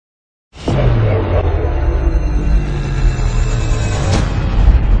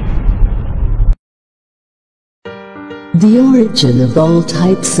The origin of all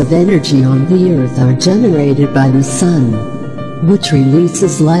types of energy on the Earth are generated by the Sun, which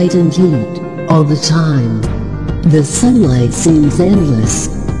releases light and heat all the time. The sunlight seems endless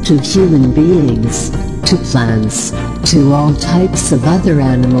to human beings, to plants, to all types of other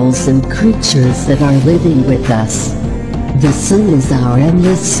animals and creatures that are living with us. The sun is our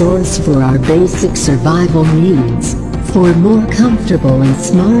endless source for our basic survival needs, for more comfortable and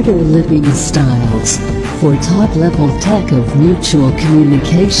smarter living styles, for top-level tech of mutual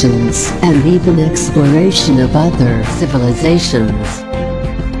communications, and even exploration of other civilizations.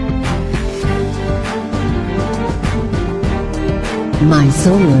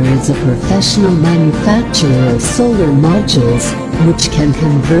 Mysolar is a professional manufacturer of solar modules, which can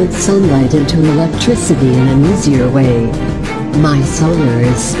convert sunlight into electricity in an easier way. Mysolar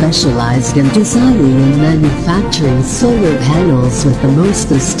is specialized in designing and manufacturing solar panels with the most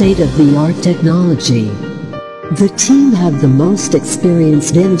state-of-the-art technology. The team have the most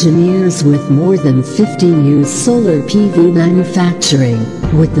experienced engineers with more than 15 years solar PV manufacturing,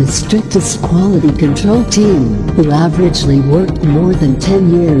 with the strictest quality control team, who averagely worked more than 10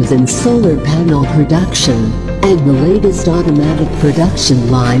 years in solar panel production, and the latest automatic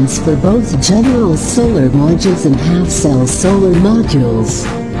production lines for both general solar modules and half-cell solar modules.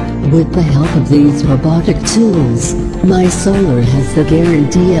 With the help of these robotic tools, Mysolar has the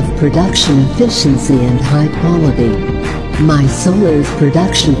guarantee of production efficiency and high quality. Mysolar's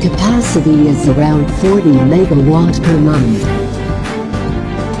production capacity is around 40 megawatt per month.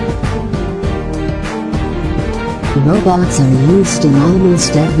 Robots are used in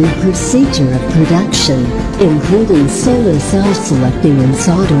almost every procedure of production, including solar cell selecting and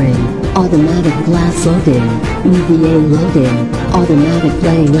soldering, automatic glass loading, EVA loading, automatic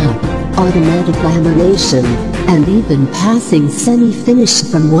laying up, automatic lamination, and even passing semi-finished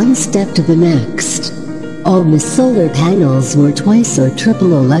from one step to the next. All Mysolar panels were twice or triple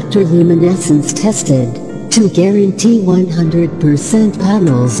electroluminescence tested, to guarantee 100%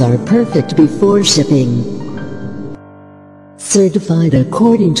 panels are perfect before shipping. Certified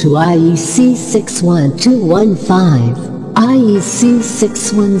according to IEC 61215, IEC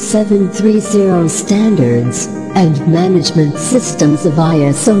 61730 standards, and management systems of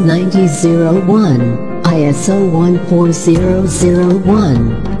ISO 9001, ISO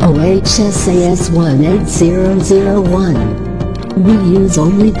 14001, OHSAS 18001. We use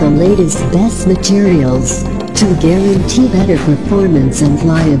only the latest best materials to guarantee better performance and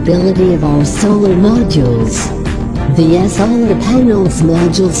reliability of our solar modules. The solar panels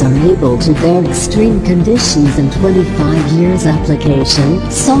modules are able to bear extreme conditions and 25 years application,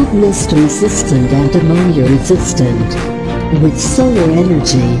 salt mist resistant and ammonia resistant. With solar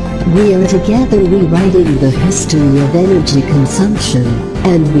energy, we are together rewriting the history of energy consumption,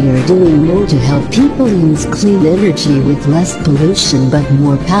 and we are doing more to help people use clean energy with less pollution but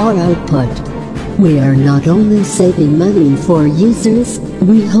more power output. We are not only saving money for users,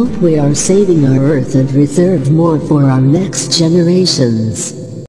 we hope we are saving our Earth and reserve more for our next generations.